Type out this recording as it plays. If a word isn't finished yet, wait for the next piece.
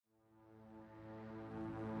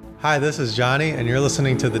Hi, this is Johnny, and you're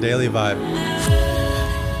listening to The Daily Vibe.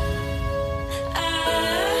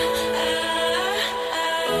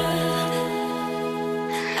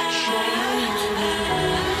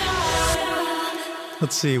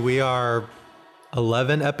 Let's see, we are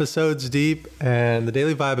 11 episodes deep, and The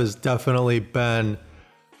Daily Vibe has definitely been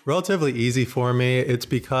relatively easy for me. It's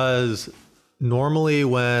because normally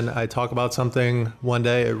when I talk about something one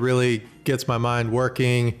day, it really gets my mind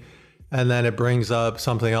working, and then it brings up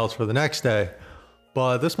something else for the next day.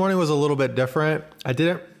 But this morning was a little bit different. I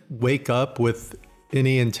didn't wake up with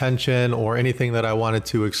any intention or anything that I wanted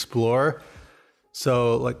to explore.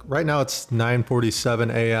 So like right now it's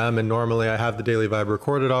 9:47 a.m. and normally I have the Daily Vibe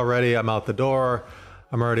recorded already. I'm out the door.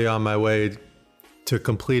 I'm already on my way to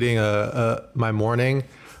completing my morning,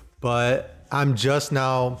 but I'm just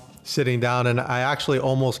now sitting down, and I actually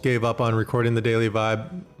almost gave up on recording the Daily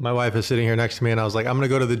Vibe. My wife is sitting here next to me, and I was like, I'm going to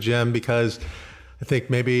go to the gym because I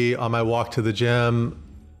think maybe on my walk to the gym,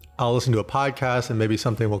 I'll listen to a podcast and maybe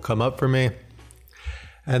something will come up for me.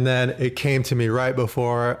 And then it came to me right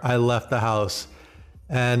before I left the house.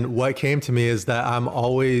 And what came to me is that I'm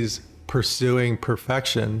always pursuing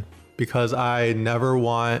perfection because I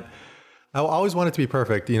always want it to be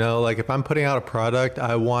perfect. You know, like if I'm putting out a product,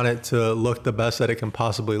 I want it to look the best that it can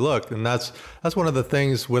possibly look. And that's one of the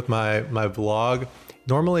things with my vlog.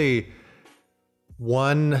 Normally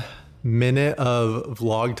 1 minute of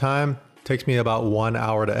vlog time takes me about 1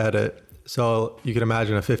 hour to edit. So you can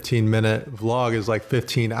imagine a 15-minute vlog is like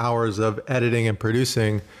 15 hours of editing and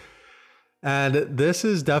producing. And this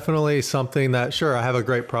is definitely something that, sure, I have a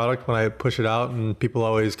great product when I push it out, and people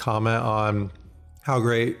always comment on how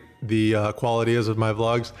great the quality is of my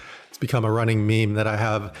vlogs. It's become a running meme that I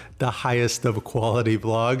have the highest of quality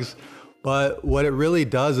vlogs. But what it really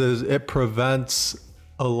does is it prevents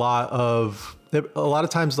a lot of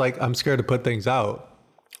times, like I'm scared to put things out,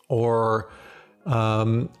 or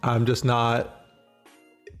I'm just not,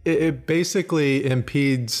 it basically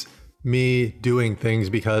impedes me doing things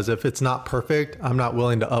because if it's not perfect, I'm not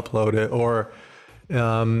willing to upload it, or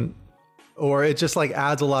it just like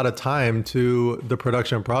adds a lot of time to the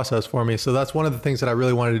production process for me. So that's one of the things that I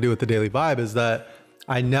really wanted to do with the Daily Vibe, is that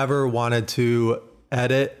I never wanted to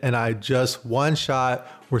edit, and I just one shot,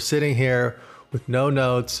 we're sitting here with no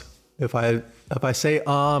notes. If I say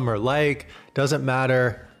or like, doesn't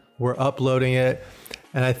matter, we're uploading it.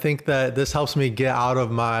 And I think that this helps me get out of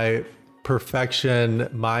my perfection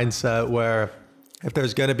mindset where if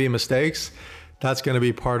there's going to be mistakes, that's going to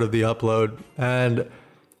be part of the upload. And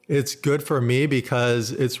it's good for me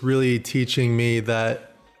because it's really teaching me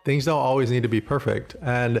that things don't always need to be perfect.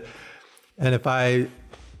 And if I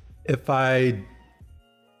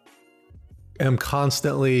am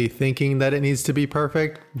constantly thinking that it needs to be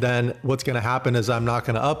perfect, then what's going to happen is I'm not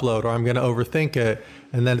going to upload, or I'm going to overthink it.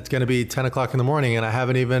 And then it's going to be 10 o'clock in the morning and I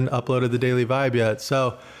haven't even uploaded the Daily Vibe yet.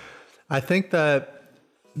 So I think that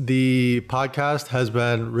the podcast has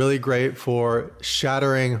been really great for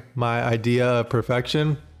shattering my idea of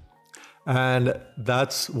perfection. And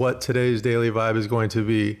that's what today's Daily Vibe is going to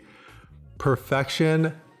be.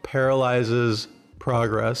 Perfection paralyzes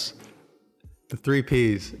progress. The 3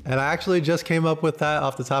 Ps. And I actually just came up with that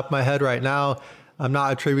off the top of my head right now. I'm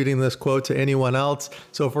not attributing this quote to anyone else.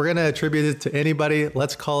 So if we're going to attribute it to anybody,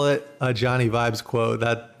 let's call it a Johnny Vibes quote.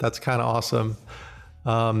 That's kind of awesome.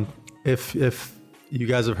 If you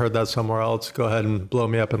guys have heard that somewhere else, go ahead and blow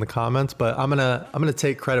me up in the comments, but I'm going to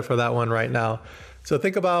take credit for that one right now. So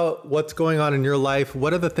think about what's going on in your life.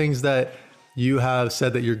 What are the things that you have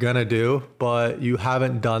said that you're going to do, but you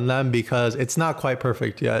haven't done them because it's not quite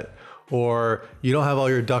perfect yet, or you don't have all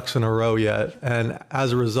your ducks in a row yet. And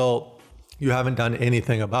as a result, you haven't done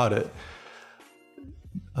anything about it.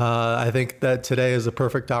 I think that today is a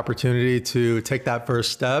perfect opportunity to take that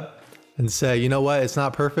first step and say, you know what, it's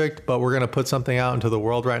not perfect, but we're going to put something out into the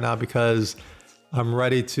world right now because I'm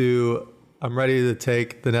ready to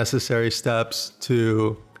take the necessary steps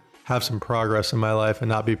to have some progress in my life and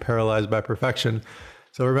not be paralyzed by perfection.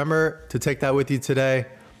 So remember to take that with you today.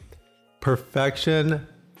 Perfection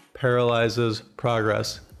paralyzes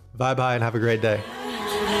progress. Vibe high and have a great day.